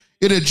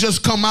It had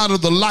just come out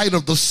of the light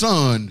of the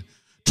sun.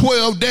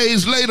 12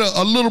 days later,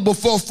 a little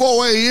before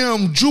 4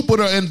 a.m.,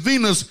 Jupiter and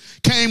Venus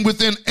came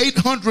within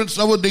 0.08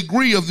 of a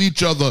degree of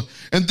each other.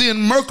 And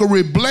then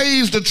Mercury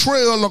blazed a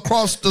trail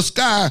across the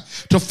sky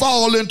to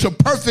fall into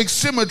perfect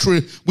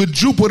symmetry with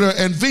Jupiter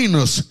and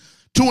Venus.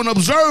 To an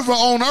observer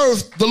on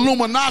Earth, the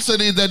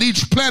luminosity that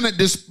each planet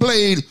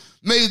displayed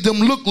made them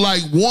look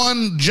like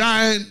one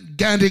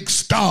gigantic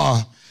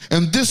star.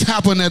 And this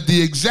happened at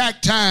the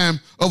exact time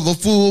of the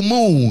full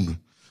moon.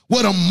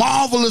 What a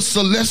marvelous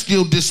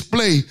celestial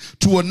display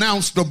to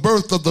announce the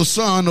birth of the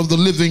Son of the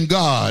living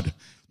God.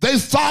 They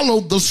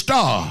followed the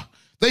star.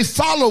 They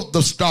followed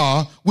the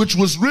star, which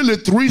was really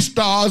 3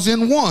 stars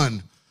in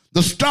one.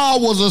 The star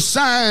was a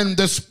sign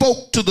that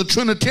spoke to the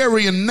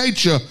Trinitarian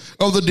nature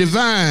of the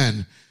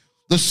divine.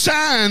 The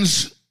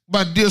signs,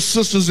 my dear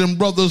sisters and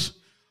brothers,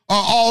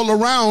 are all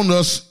around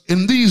us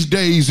in these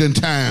days and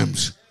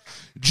times.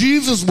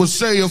 Jesus would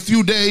say a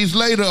few days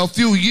later, a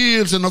few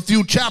years and a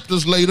few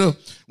chapters later,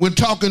 when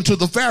talking to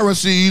the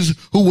Pharisees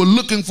who were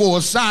looking for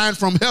a sign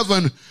from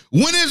heaven,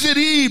 when is it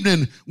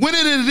evening? When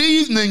it is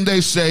evening,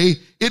 they say,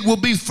 it will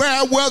be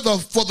fair weather,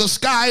 for the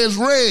sky is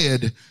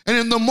red. And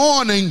in the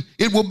morning,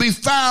 it will be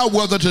foul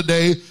weather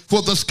today,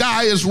 for the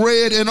sky is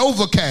red and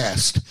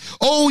overcast.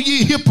 O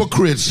ye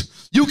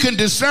hypocrites, you can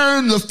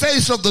discern the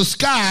face of the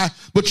sky,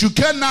 but you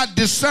cannot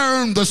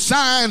discern the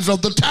signs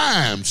of the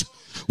times.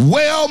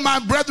 Well, my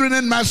brethren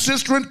and my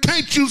sisters,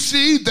 can't you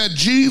see that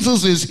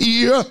Jesus is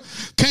here?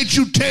 Can't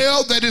you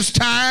tell that it's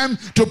time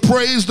to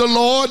praise the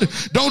Lord?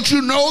 Don't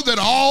you know that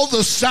all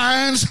the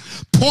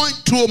signs point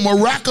to a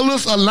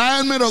miraculous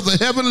alignment of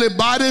the heavenly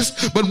bodies,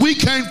 but we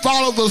can't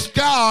follow the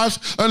stars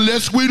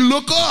unless we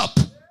look up?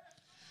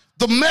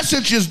 The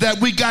message is that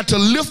we got to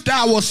lift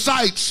our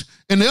sights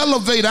and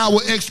elevate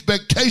our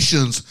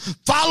expectations.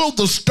 Follow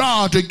the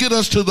star to get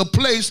us to the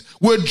place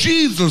where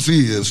Jesus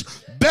is.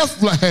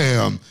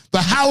 Bethlehem,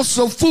 the house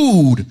of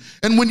food.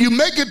 And when you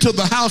make it to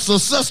the house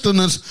of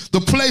sustenance, the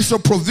place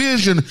of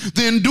provision,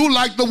 then do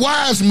like the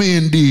wise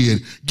men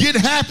did. Get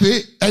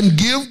happy and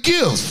give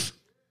gifts.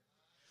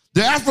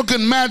 The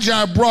African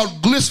Magi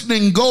brought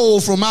glistening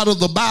gold from out of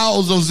the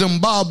bowels of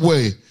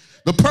Zimbabwe.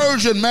 The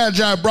Persian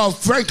Magi brought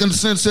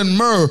frankincense and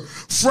myrrh,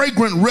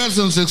 fragrant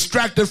resins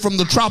extracted from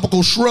the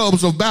tropical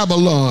shrubs of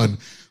Babylon.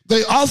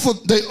 They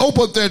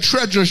opened their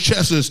treasure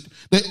chests.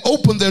 They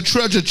opened their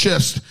treasure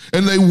chests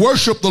and they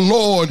worshiped the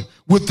Lord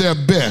with their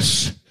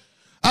best.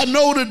 I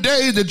know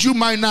today that you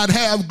might not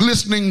have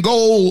glistening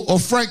gold or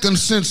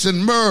frankincense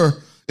and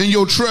myrrh in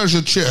your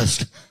treasure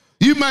chest.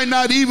 You might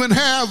not even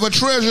have a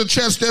treasure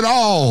chest at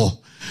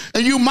all.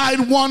 And you might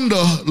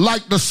wonder,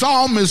 like the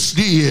psalmist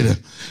did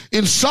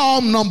in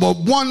Psalm number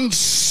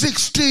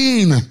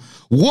 116,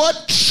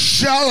 what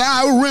shall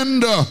I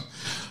render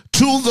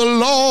to the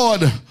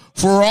Lord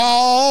for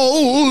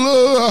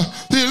all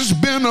his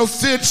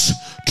benefits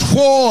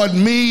toward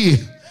me?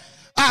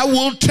 I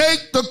will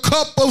take the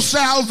cup of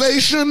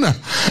salvation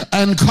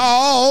and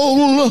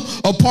call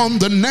upon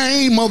the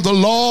name of the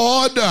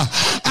Lord.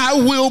 I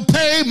will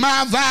pay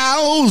my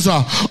vows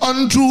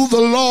unto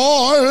the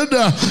Lord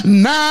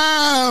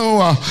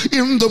now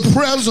in the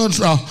presence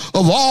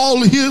of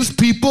all his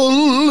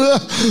people.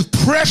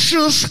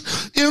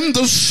 Precious in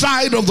the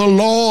sight of the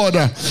Lord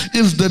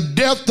is the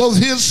death of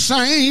his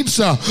saints.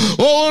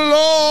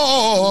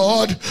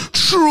 O Lord,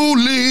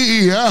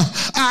 truly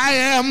I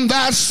am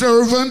thy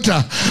servant.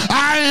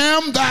 I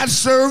am thy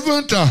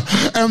servant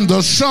and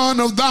the son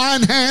of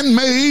thine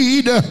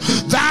handmaid.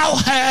 Thou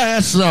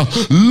hast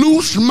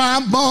loosed my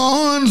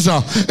bonds,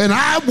 and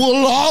I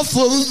will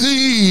offer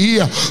thee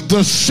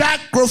the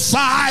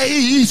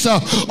sacrifice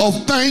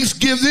of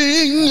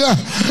thanksgiving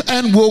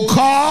and will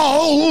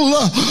call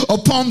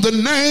upon the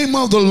name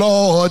of the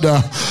Lord.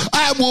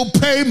 I will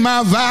pay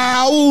my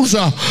vows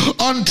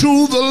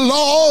unto the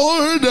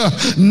Lord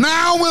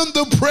now in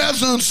the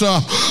presence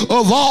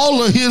of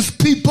all of his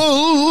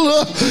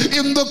people,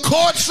 in the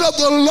courts of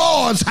the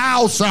Lord's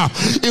house,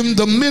 in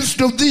the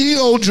midst of thee,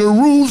 O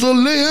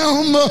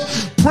Jerusalem.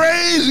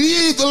 Praise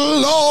ye the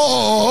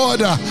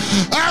Lord.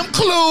 I'm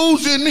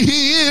closing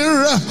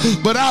here,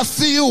 but I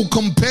feel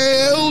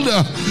compelled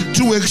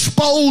to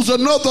expose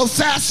another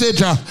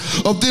facet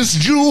of this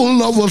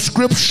jewel of a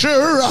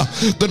scripture.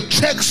 The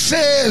text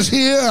says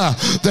here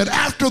that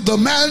after the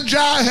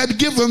Magi had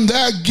given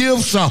their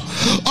gifts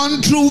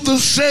unto the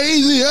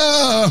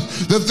Savior,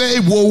 that they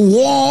were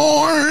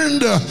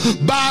warned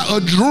by a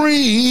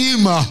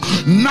dream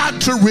not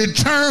to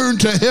return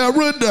to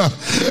Herod,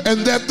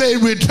 and that they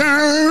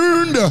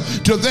returned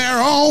to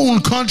their own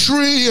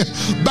country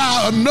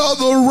by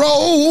another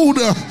road.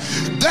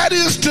 That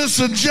is to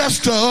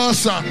suggest to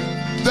us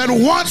that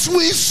once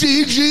we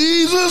see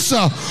Jesus,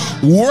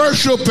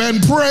 worship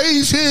and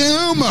praise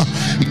him,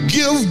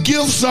 give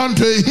gifts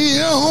unto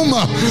him,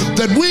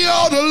 that we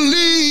ought to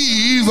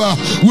leave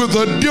with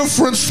a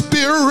different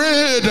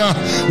spirit.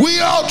 We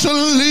ought to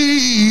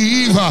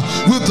leave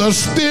with a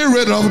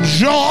spirit of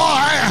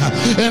joy.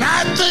 And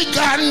I think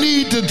I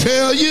need to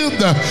tell you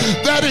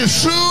that as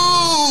soon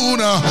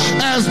soon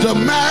as the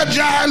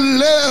Magi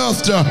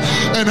left,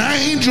 an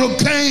angel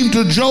came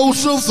to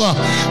Joseph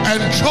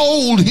and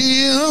told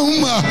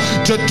him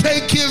to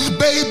take his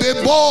baby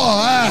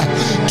boy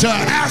to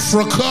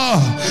Africa,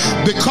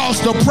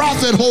 because the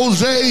prophet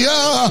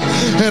Hosea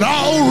had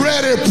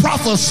already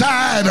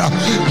prophesied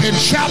in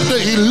chapter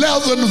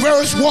 11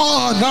 verse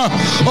 1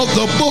 of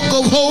the book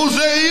of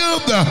Hosea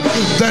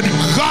that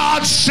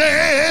God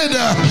said,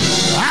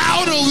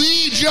 out of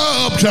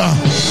Egypt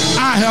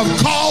I have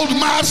called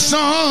my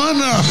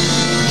son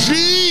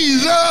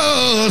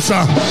Jesus,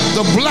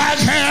 the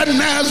black-haired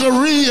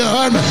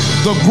Nazarene,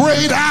 the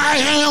great I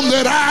am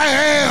that I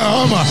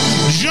am.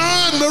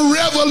 John the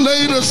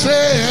Revelator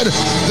said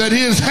that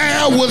his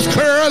hair was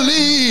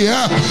curly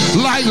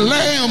like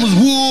lamb's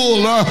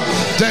wool,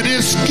 that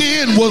his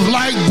skin was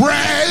like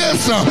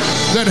brass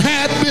that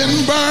had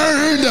been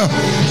burned.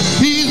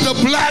 He's the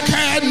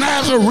black-haired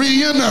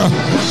Nazarene,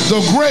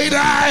 the great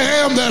I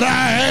am that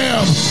I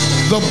am.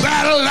 The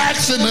battle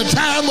axe in the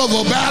time of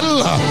a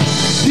battle.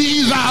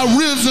 He's our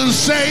risen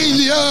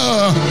Savior.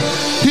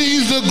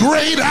 He's the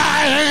great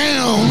I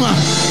am.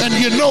 And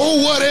you know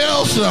what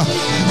else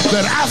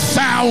that I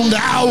found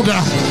out?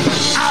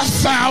 I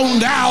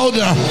found out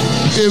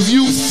if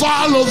you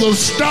follow the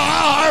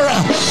star,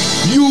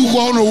 you're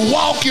going to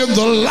walk in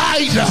the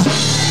light.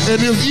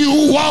 And if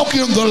you walk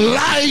in the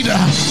light,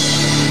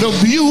 the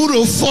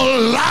beautiful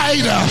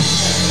light,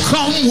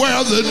 come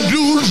where the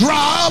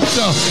dewdrops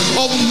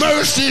of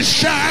mercy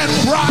shine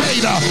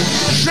bright,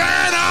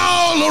 shine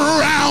all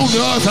around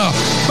us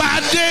by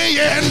day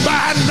and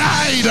by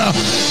night.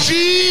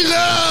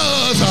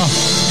 Jesus,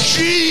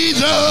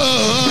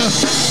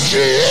 Jesus,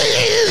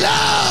 Jesus,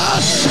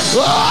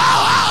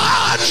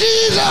 oh,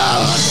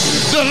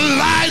 Jesus, the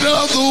light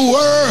of the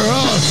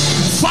world.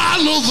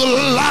 Follow the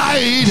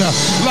light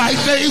like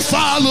they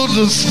followed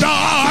the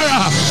star.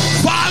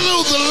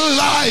 Follow the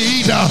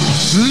light.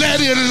 Let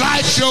it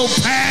light your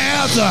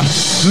path.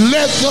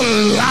 Let the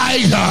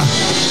light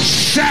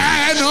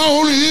shine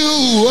on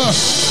you.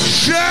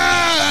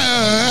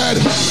 Shine.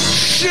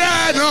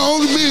 Shine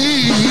on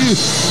me.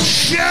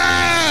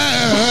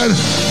 Shine.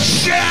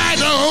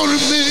 Shine on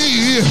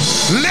me.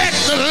 Let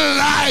the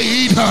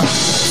light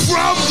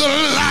from the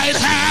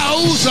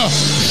lighthouse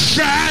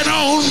shine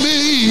on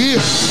me.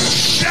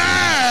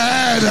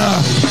 Shine.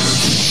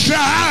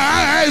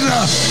 Shine.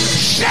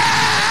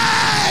 Shine.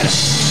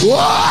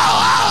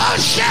 Whoa,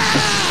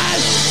 shine!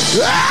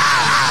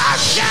 Oh,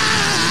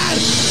 shine!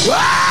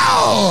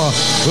 Whoa!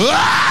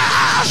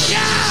 Oh,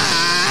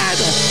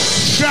 shine!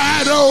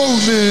 Shine on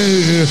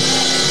me!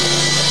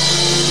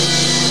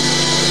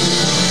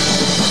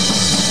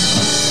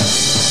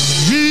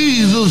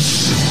 Jesus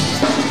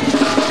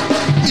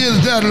is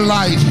that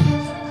light.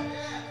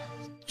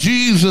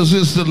 Jesus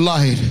is the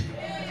light.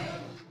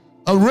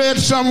 I read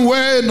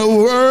somewhere in the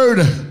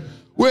Word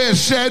where it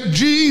said,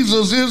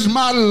 Jesus is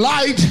my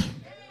light.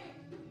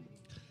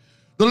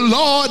 The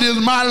Lord is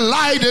my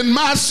light and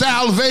my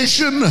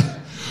salvation.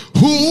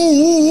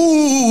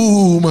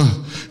 Whom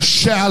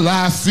shall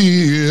I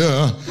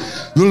fear?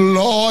 The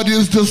Lord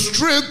is the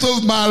strength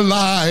of my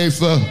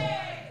life.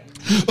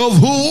 Of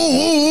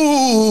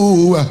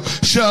whom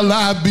shall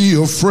I be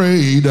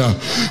afraid?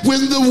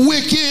 When the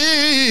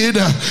wicked,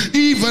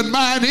 even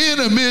mine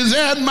enemies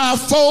and my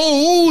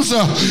foes,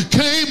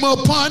 came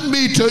upon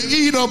me to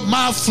eat up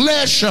my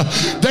flesh,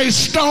 they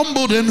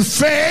stumbled and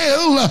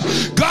fell.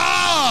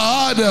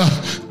 God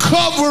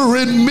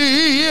covering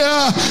me.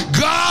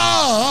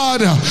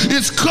 God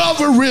is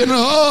covering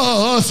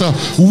us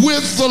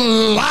with the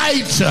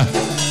light.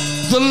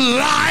 The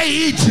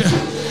light.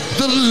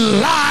 The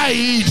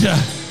light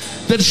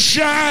that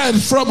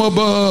shines from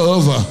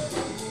above.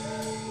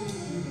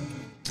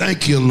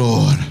 Thank you,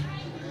 Lord.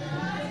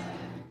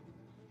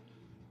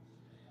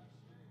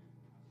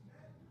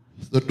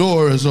 The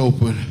door is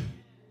open.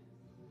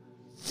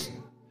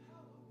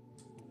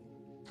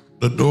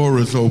 The door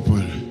is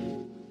open.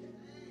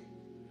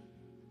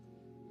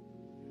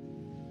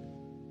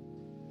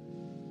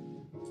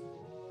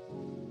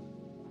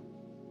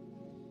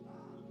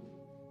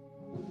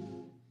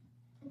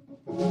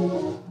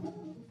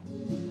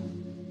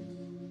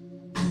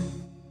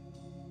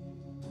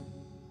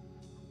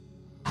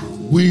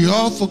 We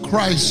offer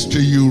Christ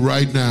to you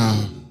right now.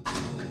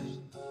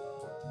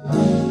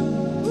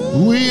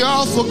 We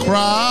offer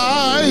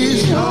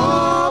Christ. We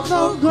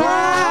offer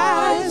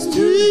Christ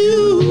to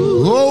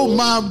you. Oh,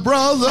 my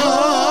brother,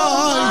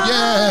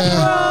 yeah.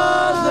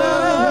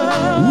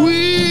 Brother.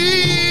 We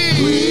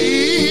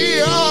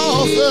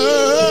offer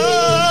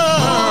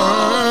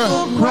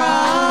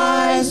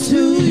Christ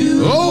to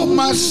you. Oh,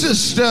 my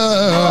sister.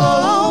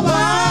 Oh,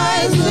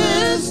 my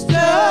sister.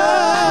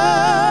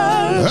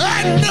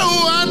 I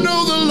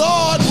know the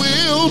Lord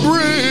will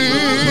bring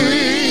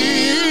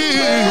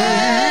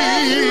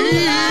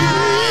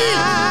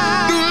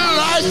new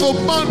life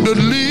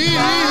abundantly.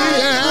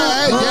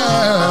 Yeah,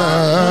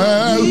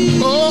 yeah.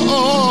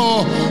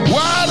 Oh,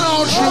 why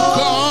don't you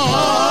come?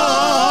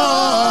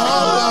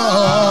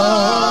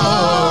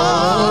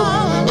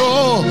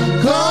 Oh,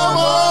 come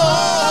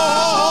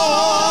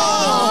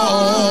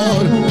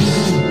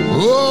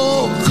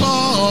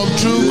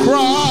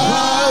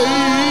Christ.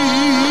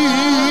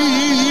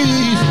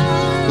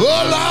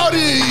 Oh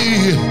Lordy,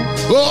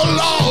 oh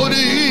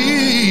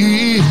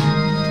Lordy,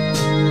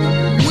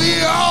 we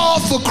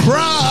offer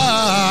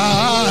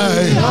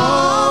Christ.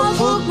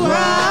 Offer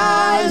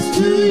Christ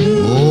to you.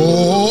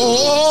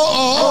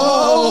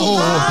 Oh,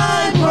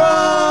 My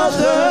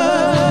brother.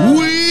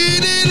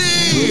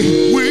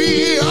 we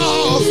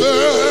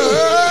offer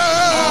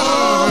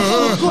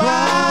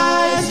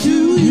Christ to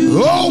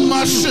you. oh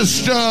my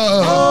sister.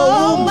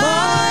 Oh,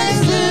 my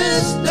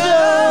sister.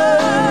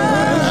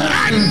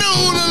 I know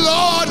the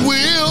Lord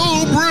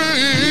will bring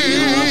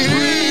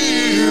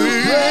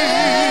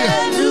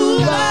New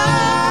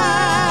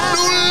life.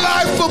 new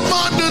life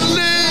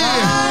abundantly.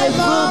 Life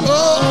Oh,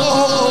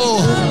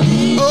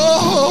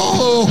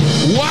 oh,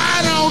 why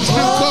don't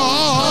you come?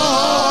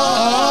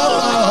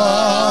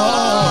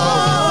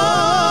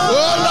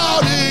 Oh,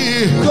 Lordy.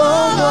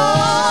 Come on.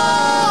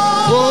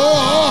 Oh,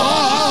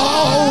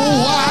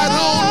 why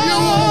don't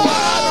you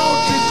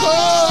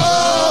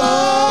come?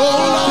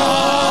 Oh,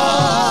 Lord.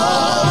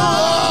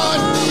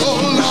 Oh,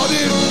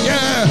 Lordy,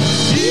 yeah.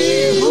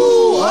 Ye who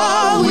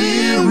are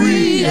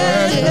weary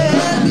and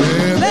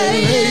heavy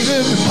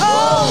laden,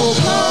 oh,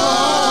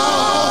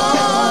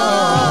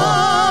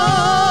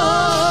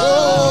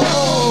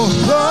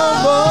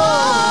 come on.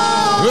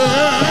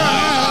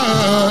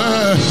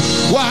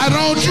 Why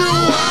don't you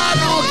come?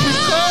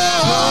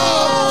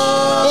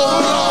 Oh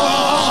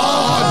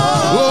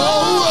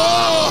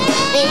Lord,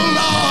 oh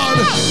Lord,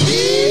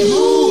 ye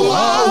who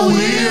are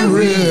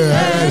weary,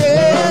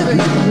 Heavy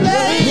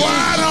laden,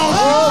 why don't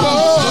you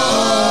come?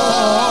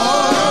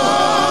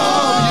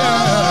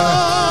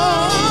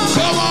 Yeah,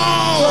 come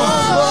on,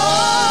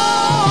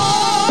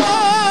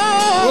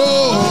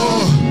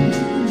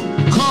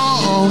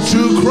 come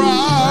to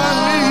Christ.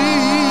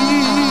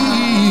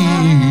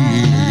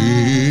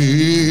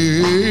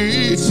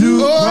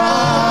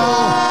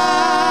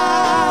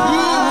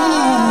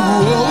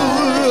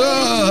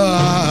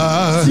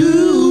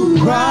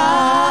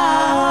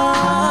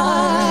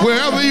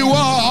 Wherever you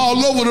are,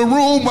 all over the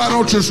room, why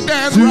don't you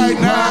stand right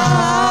now?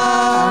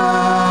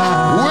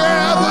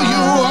 Wherever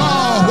you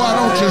are, why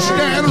don't you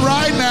stand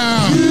right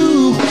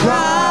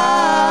now?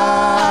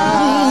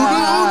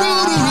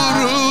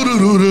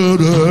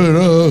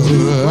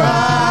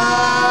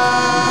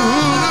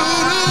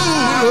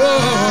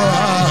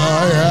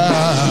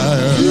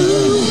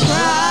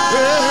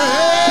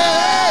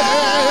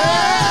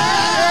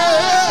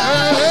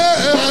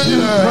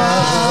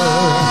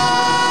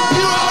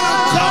 You ought to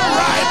come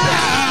right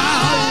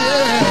now,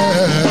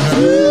 yeah.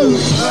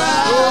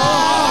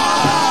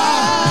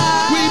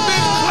 We've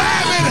been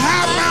climbing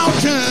high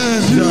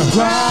mountains,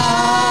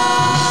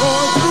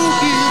 going through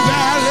deep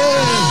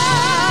valleys.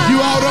 You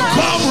ought to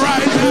come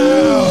right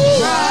now.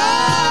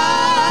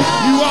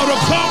 You ought to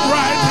come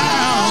right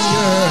now,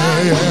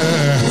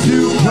 yeah.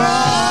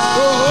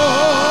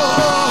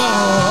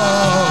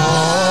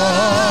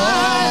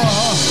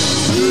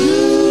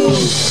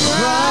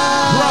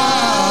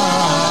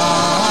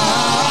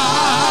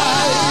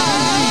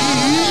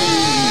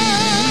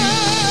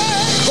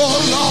 Oh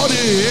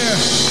Lordy,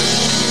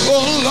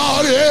 oh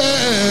Lordy,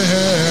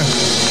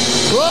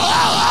 oh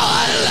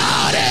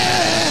Lordy,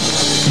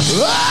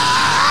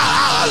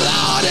 oh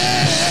Lordy,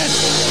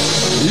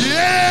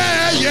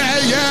 yeah, yeah,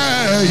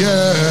 yeah,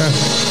 yeah.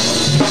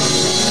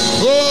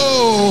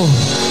 Oh,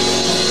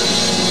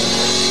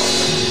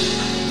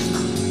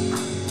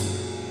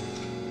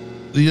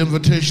 the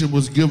invitation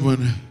was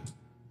given,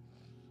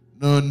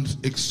 none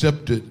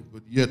accepted,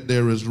 but yet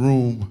there is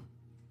room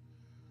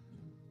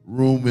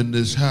in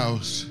this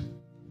house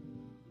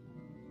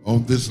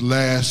on this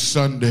last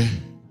Sunday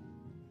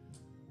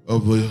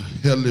of a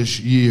hellish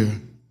year.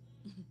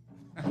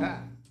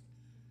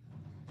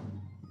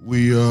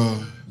 We are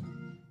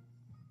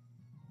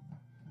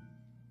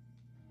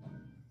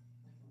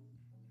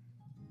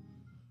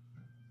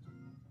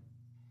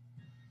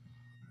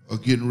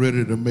getting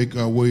ready to make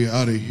our way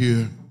out of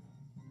here.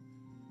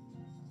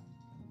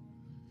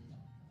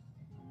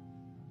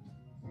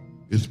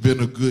 It's been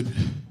a good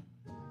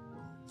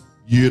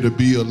year to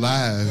be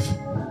alive.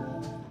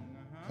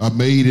 I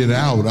made it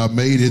out. I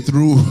made it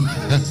through.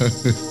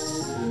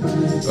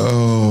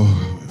 Oh,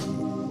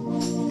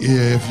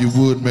 yeah, if you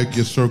would, make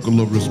your circle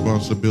of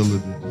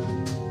responsibility.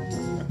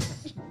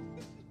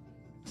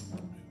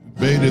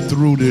 Made it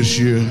through this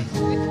year.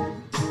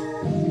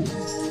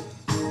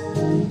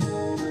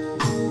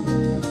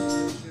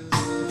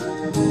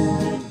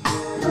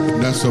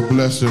 And that's a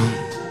blessing.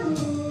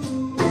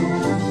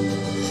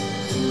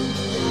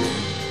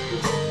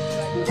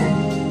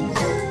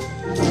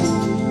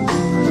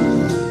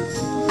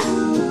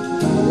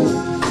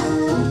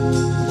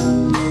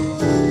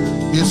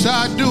 It's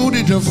our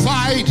duty to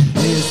fight.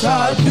 It's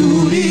our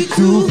duty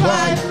to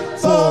fight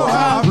for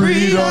our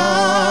freedom.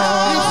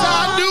 It's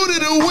our duty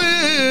to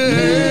win.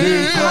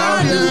 It's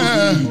our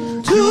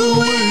duty to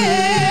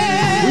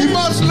win. We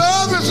must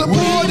love and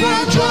support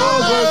each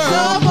other.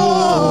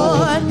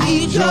 Support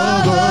each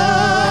other.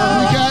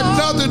 We got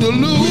nothing to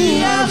lose. We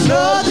have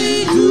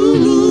nothing to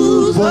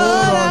lose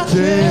but our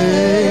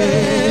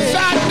change. It's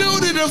our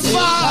duty to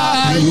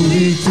fight.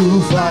 Duty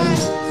to fight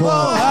for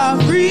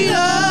our freedom.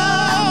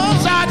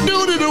 It's our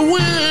duty to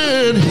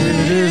win.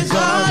 It is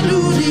our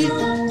duty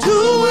to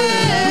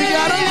win. We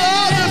gotta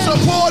love and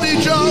support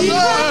each other. We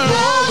gotta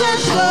love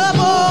and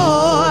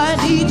support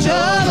each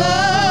other.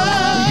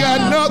 We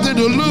got nothing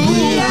to lose.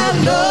 We have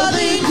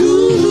nothing to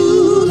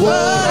lose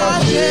but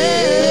our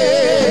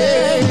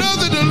shame.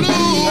 Nothing to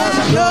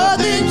lose.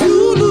 Nothing to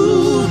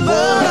lose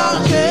but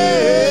our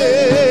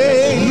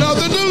shame.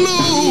 Nothing to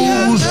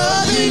lose.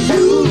 Nothing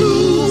to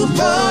lose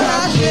but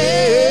our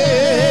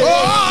shame.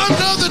 Oh,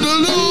 nothing to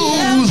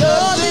lose.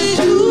 Nothing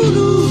to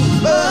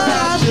lose but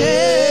our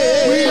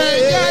shame. We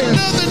ain't got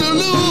nothing to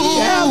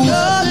lose.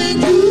 Nothing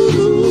to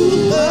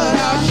lose but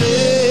our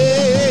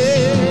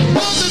shame.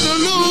 Nothing to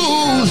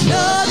lose.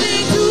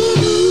 Nothing to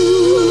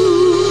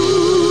lose.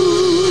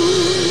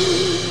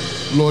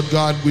 Lord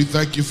God, we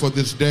thank you for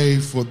this day,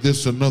 for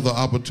this another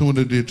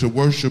opportunity to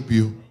worship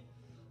you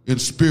in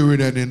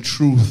spirit and in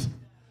truth.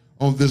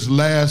 On this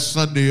last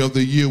Sunday of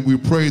the year, we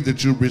pray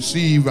that you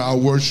receive our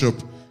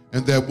worship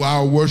and that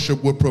our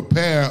worship will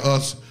prepare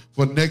us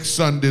for next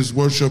Sunday's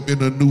worship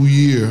in a new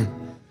year.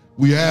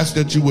 We ask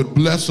that you would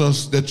bless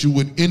us, that you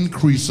would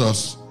increase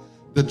us,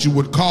 that you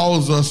would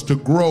cause us to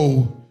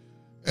grow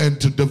and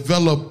to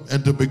develop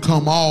and to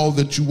become all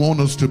that you want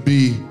us to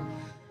be.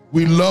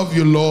 We love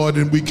you, Lord,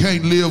 and we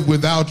can't live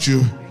without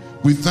you.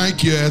 We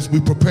thank you as we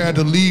prepare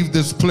to leave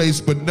this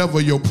place, but never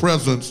your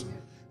presence.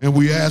 And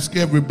we ask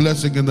every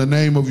blessing in the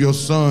name of your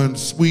Son,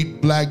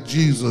 sweet black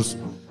Jesus,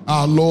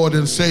 our Lord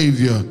and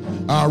Savior,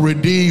 our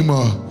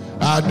Redeemer,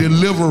 our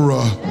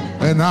Deliverer,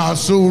 and our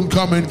soon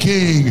coming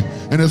King.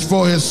 And it's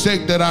for his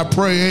sake that I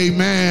pray,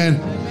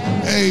 amen,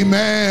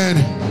 amen,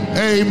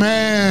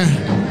 amen.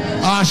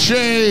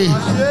 Ashe,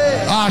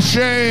 Ashe,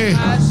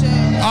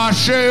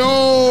 Ashe,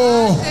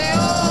 oh.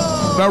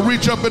 Now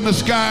reach up in the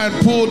sky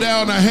and pull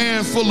down a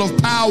handful of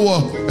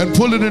power and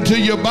pull it into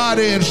your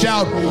body and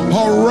shout,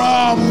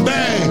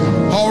 Harambe,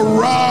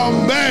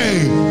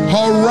 Harambe,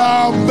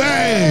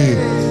 Harambe.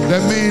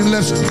 That means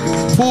let's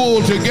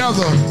pull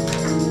together.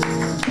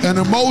 An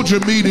emoji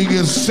meeting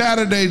is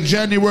Saturday,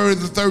 January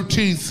the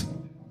 13th,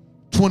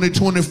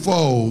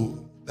 2024.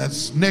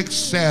 That's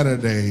next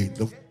Saturday,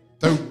 the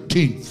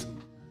 13th.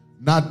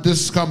 Not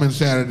this coming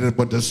Saturday,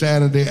 but the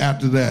Saturday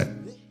after that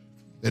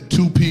at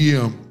 2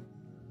 p.m.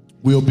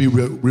 We'll be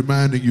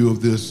reminding you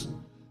of this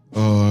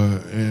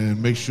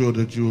and make sure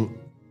that you're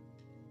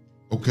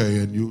okay,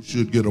 and you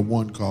should get a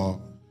 1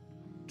 call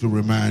to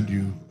remind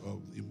you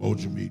of the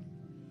emoji meeting.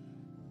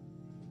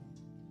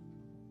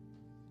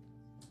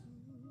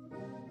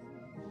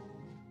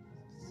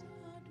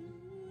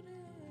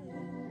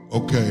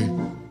 Okay,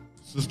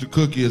 Sister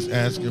Cookie is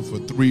asking for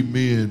 3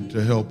 men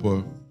to help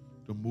her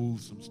to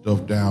move some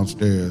stuff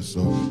downstairs,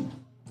 so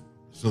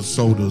some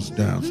sodas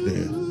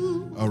downstairs.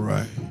 All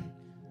right.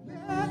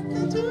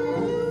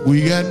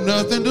 We got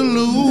nothing to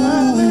lose.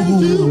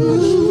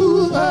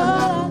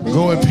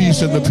 Go in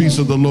peace, and the peace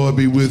of the Lord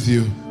be with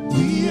you.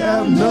 We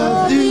have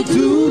nothing to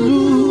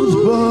lose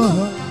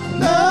but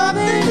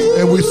nothing.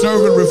 And we're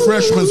serving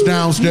refreshments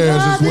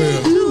downstairs as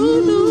well.